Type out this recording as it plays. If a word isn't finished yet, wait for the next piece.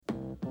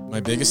My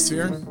biggest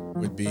fear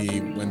would be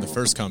when the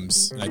first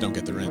comes and I don't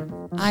get the rent.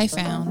 I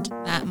found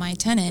that my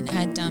tenant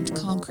had dumped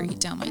concrete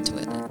down my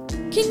toilet.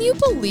 Can you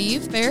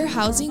believe Fair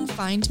Housing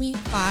fined me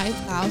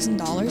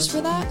 $5,000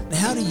 for that?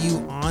 How do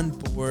you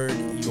onboard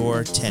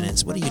your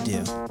tenants? What do you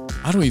do?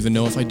 I don't even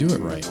know if I do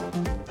it right.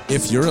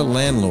 If you're a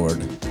landlord,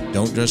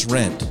 don't just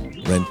rent,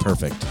 rent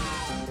perfect.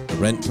 The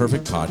Rent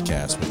Perfect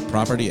podcast with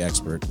property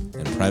expert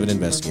and private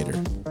investigator,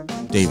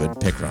 David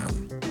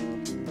Pickron.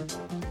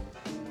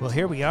 Well,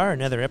 here we are,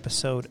 another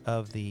episode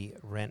of the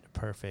Rent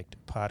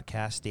Perfect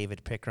podcast.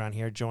 David Pickron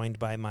here, joined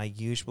by my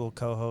usual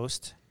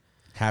co-host.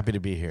 Happy to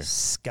be here.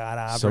 Scott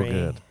Aubrey. So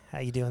good. How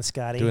you doing,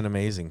 Scotty? Doing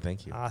amazing,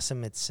 thank you.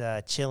 Awesome. It's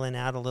chilling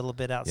out a little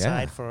bit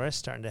outside for us,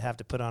 starting to have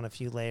to put on a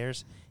few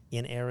layers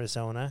in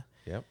Arizona.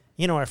 Yep.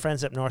 You know, our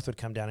friends up north would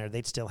come down here.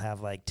 They'd still have,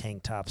 like,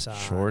 tank tops on.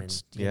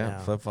 Shorts,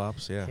 and,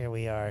 flip-flops, Here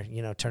we are,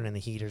 turning the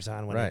heaters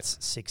on when it's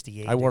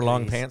 68 I wore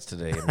long degrees. pants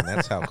today, and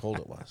that's how cold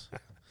it was.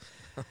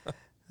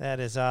 That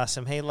is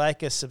awesome. Hey,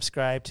 like us,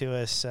 subscribe to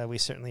us. We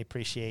certainly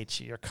appreciate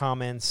your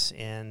comments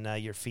and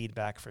your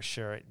feedback for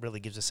sure. It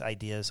really gives us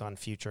ideas on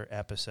future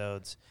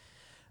episodes.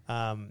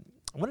 I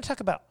want to talk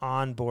about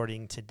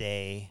onboarding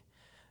today.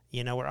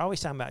 You know, we're always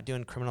talking about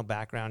doing criminal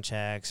background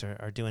checks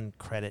or doing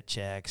credit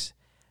checks.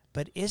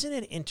 But isn't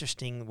it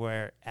interesting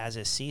where, as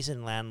a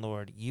seasoned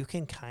landlord, you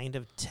can kind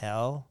of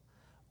tell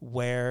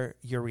where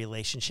your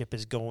relationship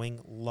is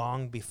going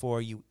long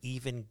before you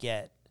even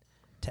get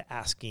to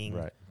asking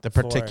the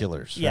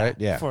particulars, right?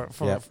 Yeah. For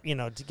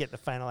to get the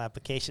final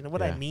application. And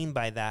what I mean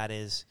by that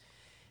is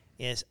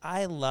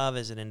I love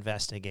as an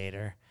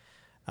investigator,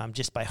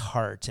 just by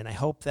heart, and I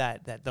hope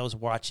that those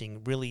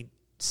watching really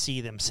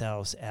see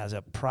themselves as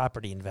a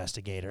property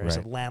investigator, as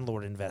a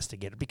landlord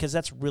investigator, because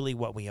that's really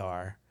what we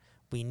are.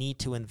 We need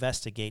to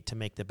investigate to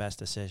make the best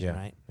decision,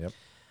 right? Yep.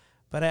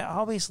 But I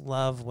always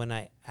love when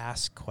I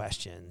ask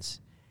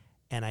questions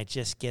and I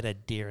just get a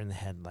deer in the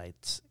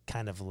headlights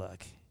kind of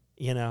look,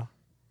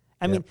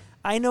 I mean,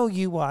 I know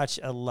you watch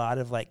a lot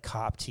of like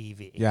cop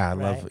TV. Yeah,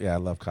 right? I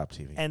love cop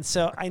TV. And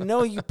so I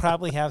know you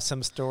probably have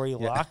some story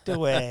locked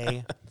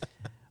away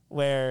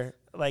where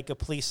like a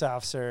police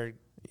officer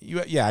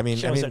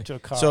shows up to a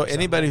car. So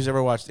anybody who's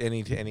ever watched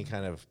any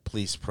kind of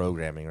police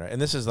programming, right? And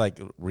this is like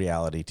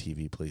reality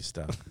TV police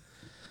stuff.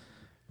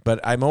 But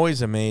I'm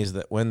always amazed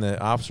that when the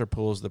officer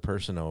pulls the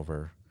person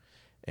over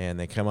and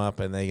they come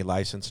up and they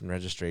license and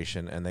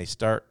registration and they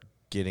start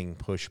getting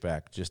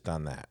pushback just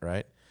on that,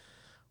 right?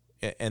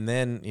 And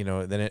then,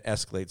 then it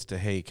escalates to,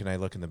 hey, can I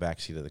look in the back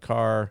seat of the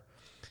car?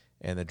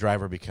 And the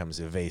driver becomes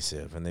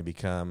evasive and they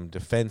become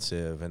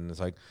defensive. And it's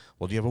like,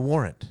 well, do you have a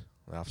warrant?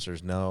 The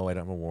officer's, no, I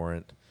don't have a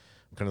warrant.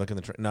 I'm going to look in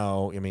the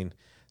no,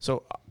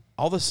 so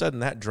all of a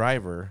sudden that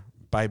driver,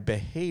 by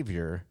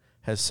behavior,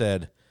 has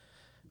said,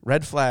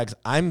 red flags,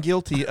 I'm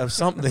guilty of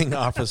something,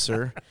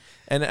 officer.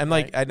 And I'm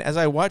like, and as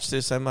I watch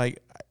this, I'm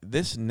like,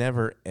 this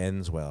never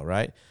ends well,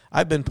 right?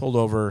 I've been pulled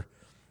over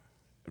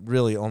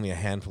really only a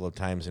handful of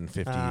times in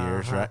 50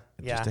 years, right?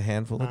 Yeah. Just a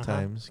handful of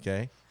times,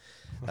 okay?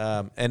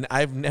 And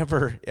I've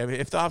never,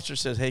 if the officer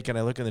says, hey, can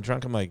I look in the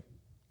trunk? I'm like,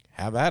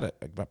 have at it.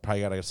 I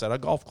probably got a set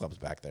of golf clubs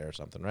back there or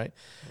something, right?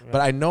 Yeah.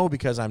 But I know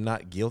because I'm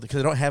not guilty,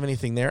 because I don't have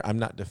anything there, I'm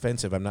not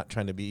defensive. I'm not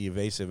trying to be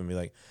evasive and be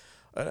like,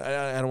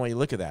 I don't want you to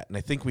look at that. And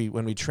I think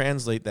when we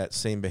translate that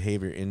same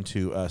behavior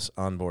into us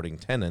onboarding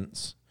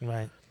tenants,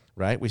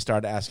 right, we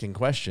start asking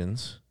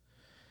questions,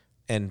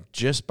 and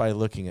just by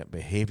looking at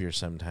behavior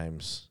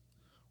sometimes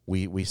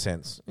we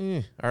sense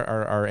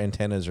our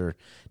antennas are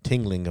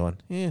tingling going,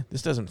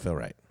 this doesn't feel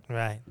right.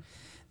 Right.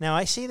 Now,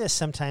 I see this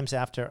sometimes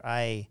after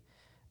I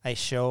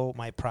show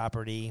my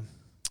property.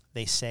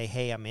 They say,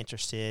 hey, I'm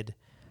interested.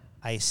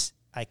 I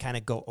kind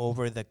of go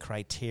over the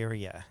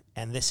criteria.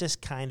 And this is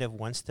kind of,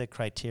 once the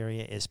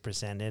criteria is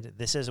presented,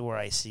 this is where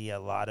I see a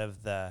lot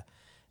of the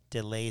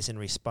delays in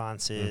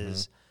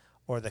responses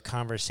or the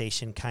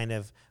conversation kind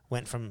of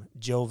went from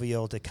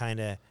jovial to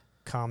kind of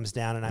calms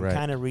down. And I'm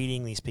kind of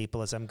reading these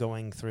people as I'm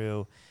going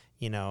through,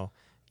 how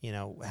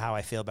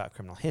I feel about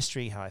criminal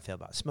history, how I feel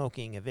about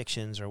smoking,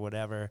 evictions, or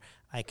whatever.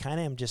 I kind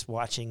of am just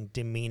watching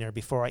demeanor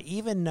before I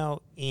even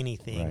know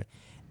anything. Right.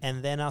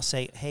 And then I'll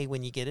say, hey,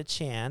 when you get a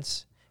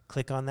chance,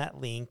 click on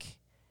that link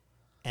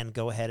and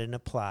go ahead and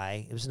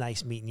apply. It was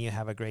nice meeting you.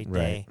 Have a great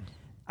day.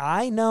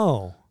 I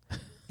know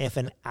if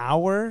an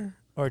hour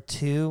or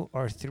 2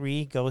 or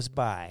 3 goes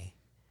by,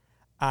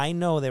 I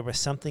know there was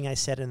something I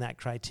said in that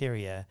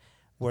criteria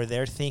where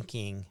they're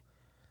thinking,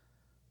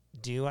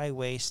 do I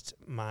waste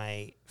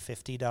my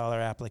 $50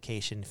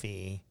 application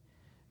fee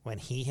when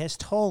he has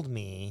told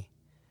me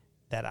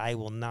that I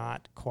will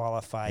not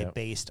qualify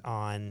based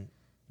on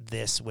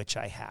this which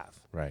I have?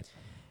 Right.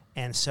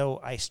 And so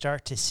I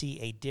start to see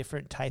a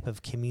different type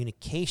of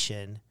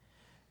communication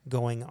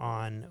going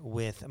on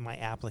with my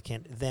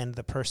applicant than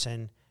the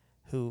person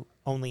who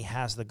only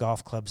has the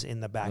golf clubs in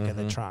the back of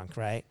the trunk,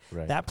 right?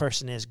 That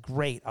person is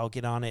great. I'll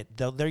get on it.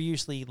 They're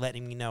usually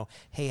letting me know,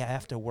 hey, I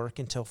have to work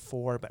until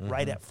 4, but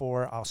right at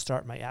 4, I'll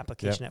start my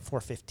application at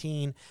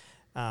 4:15.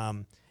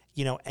 And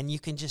you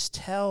can just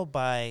tell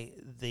by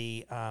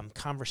the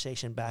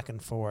conversation back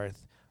and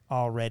forth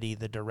already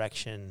the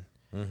direction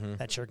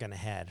that you're going to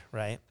head,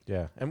 right?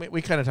 Yeah. And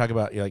we kind of talk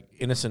about like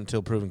innocent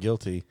until proven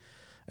guilty.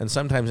 And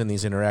sometimes in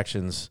these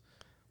interactions,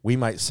 we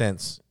might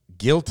sense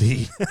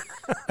guilty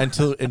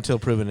until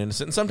proven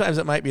innocent. And sometimes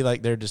it might be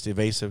like they're just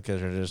evasive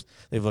because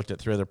they've looked at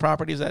 3 other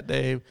properties that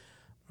day.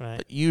 Right.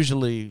 But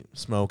usually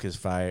smoke is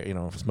fire. You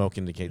know, smoke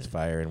indicates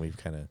fire, and we've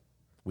kind of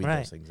weed Right.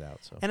 those things out.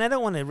 So. And I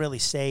don't want to really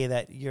say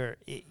that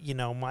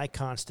my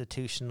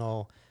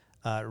constitutional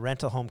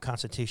rental home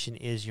constitution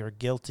is you're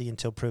guilty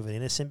until proven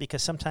innocent,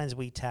 because sometimes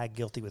we tag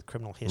guilty with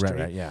criminal history.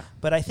 Right, yeah.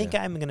 But I think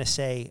I'm going to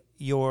say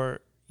you're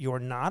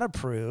not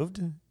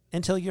approved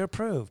until you're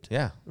approved.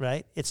 Yeah.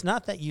 Right? It's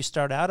not that you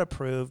start out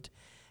approved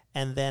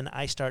and then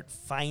I start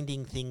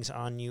finding things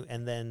on you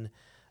and then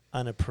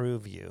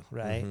unapprove you,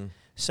 right? Mm-hmm.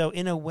 So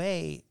in a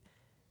way,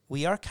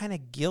 we are kind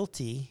of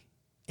guilty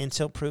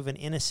until proven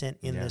innocent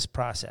in this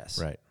process.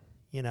 Right.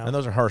 You know? And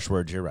those are harsh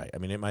words. You're right. I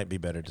mean, it might be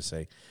better to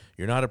say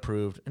you're not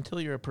approved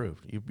until you're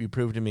approved. You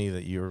prove to me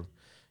that you're,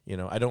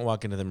 I don't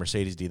walk into the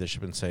Mercedes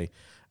dealership and say,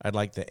 I'd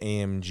like the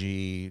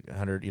AMG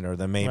 100,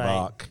 the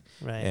Maybach,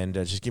 Right. and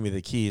just give me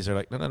the keys. They're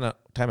like, no,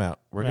 time out.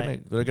 We're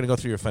gonna go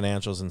through your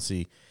financials and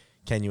see,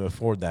 can you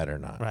afford that or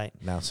not? Right.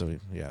 Now, so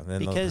yeah,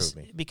 then they'll approve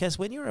me. Because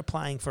when you're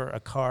applying for a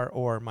car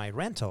or my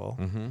rental,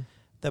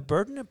 the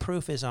burden of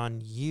proof is on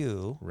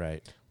you.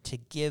 Right. To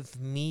give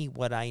me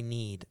what I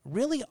need.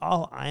 Really,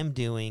 all I'm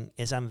doing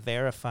is I'm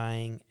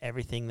verifying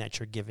everything that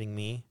you're giving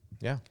me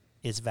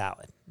is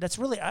valid. That's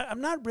really,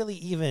 I'm not really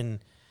even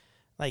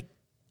like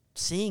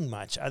seeing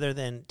much other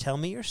than tell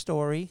me your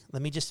story.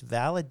 Let me just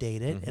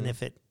validate it. And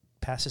if it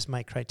passes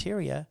my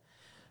criteria,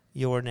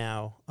 you're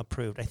now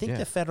approved. I think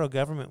the federal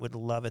government would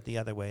love it the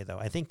other way, though.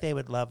 I think they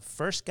would love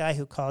first guy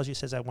who calls you,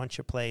 says, I want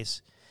your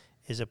place,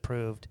 is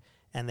approved.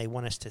 And they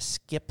want us to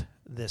skip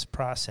this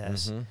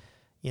process,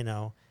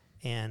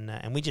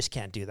 and we just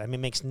can't do that. I mean,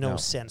 it makes no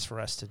sense for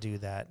us to do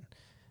that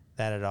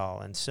at all.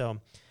 And so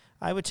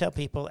I would tell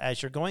people,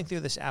 as you're going through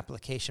this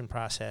application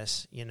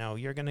process,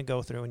 you're going to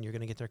go through and you're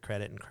going to get their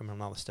credit and criminal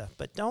and all this stuff.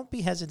 But don't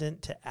be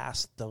hesitant to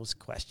ask those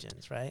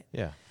questions, right?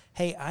 Yeah.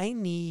 Hey, I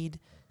need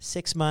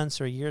 6 months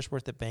or a year's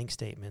worth of bank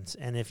statements.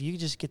 And if you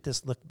just get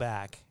this look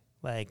back,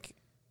 like...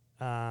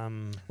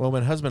 well,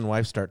 when husband and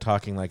wife start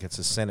talking like it's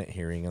a Senate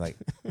hearing, like,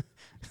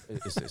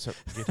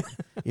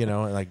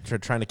 like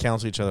trying to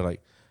counsel each other,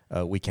 like,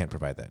 we can't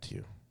provide that to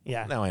you.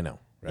 Yeah. Now I know.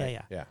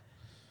 Right?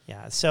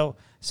 Yeah. So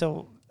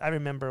I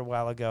remember a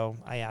while ago,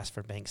 I asked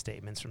for bank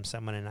statements from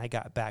someone, and I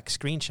got back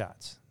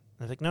screenshots.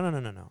 I was like,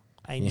 no.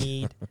 I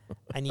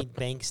need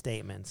bank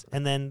statements.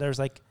 And then there's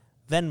like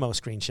Venmo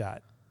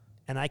screenshot,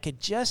 and I could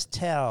just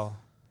tell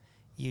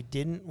you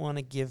didn't want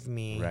to give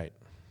me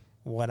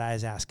what I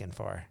was asking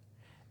for.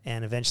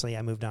 And eventually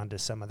I moved on to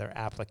some other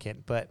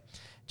applicant. But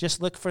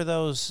just look for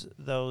those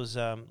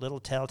little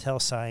telltale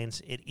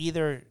signs. It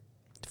either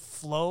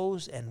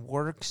flows and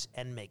works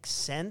and makes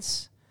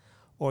sense,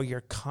 or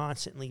you're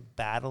constantly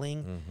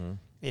battling.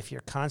 If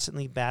you're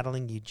constantly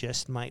battling, you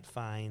just might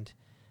find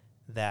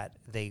that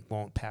they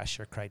won't pass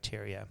your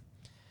criteria.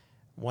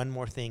 One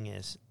more thing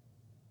is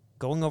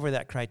going over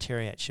that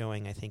criteria at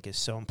showing, I think, is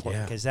so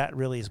important, because that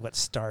really is what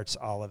starts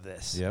all of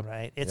this,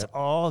 right? It's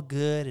all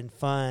good and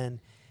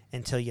fun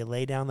until you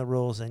lay down the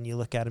rules and you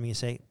look at them and you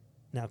say,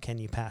 now, can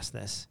you pass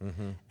this?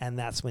 And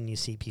that's when you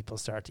see people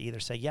start to either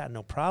say, yeah,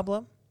 no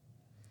problem,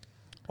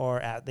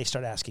 or they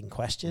start asking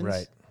questions.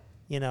 Right.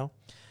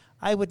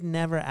 I would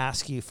never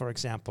ask you, for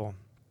example,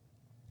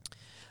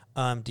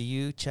 do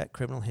you check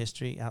criminal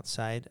history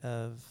outside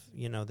of,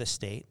 this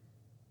state?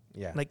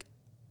 Yeah. Like,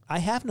 I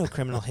have no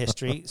criminal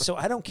history, so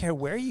I don't care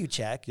where you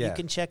check. You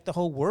can check the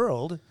whole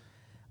world.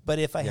 But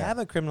if I have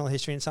a criminal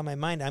history and it's on my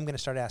mind, I'm going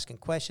to start asking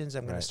questions.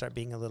 I'm going to start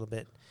being a little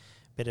bit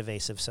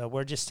evasive. So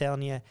we're just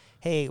telling you,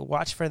 hey,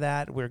 watch for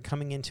that. We're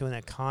coming into an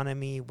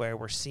economy where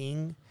we're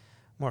seeing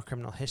more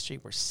criminal history.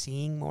 We're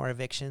seeing more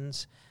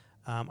evictions.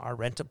 Our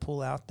rental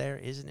pool out there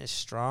isn't as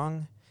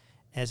strong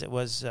as it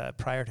was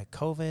prior to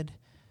COVID.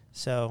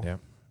 So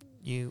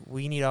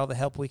we need all the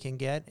help we can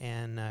get,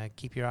 and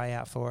keep your eye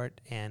out for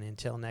it. And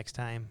until next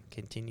time,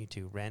 continue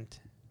to rent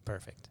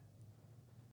perfect.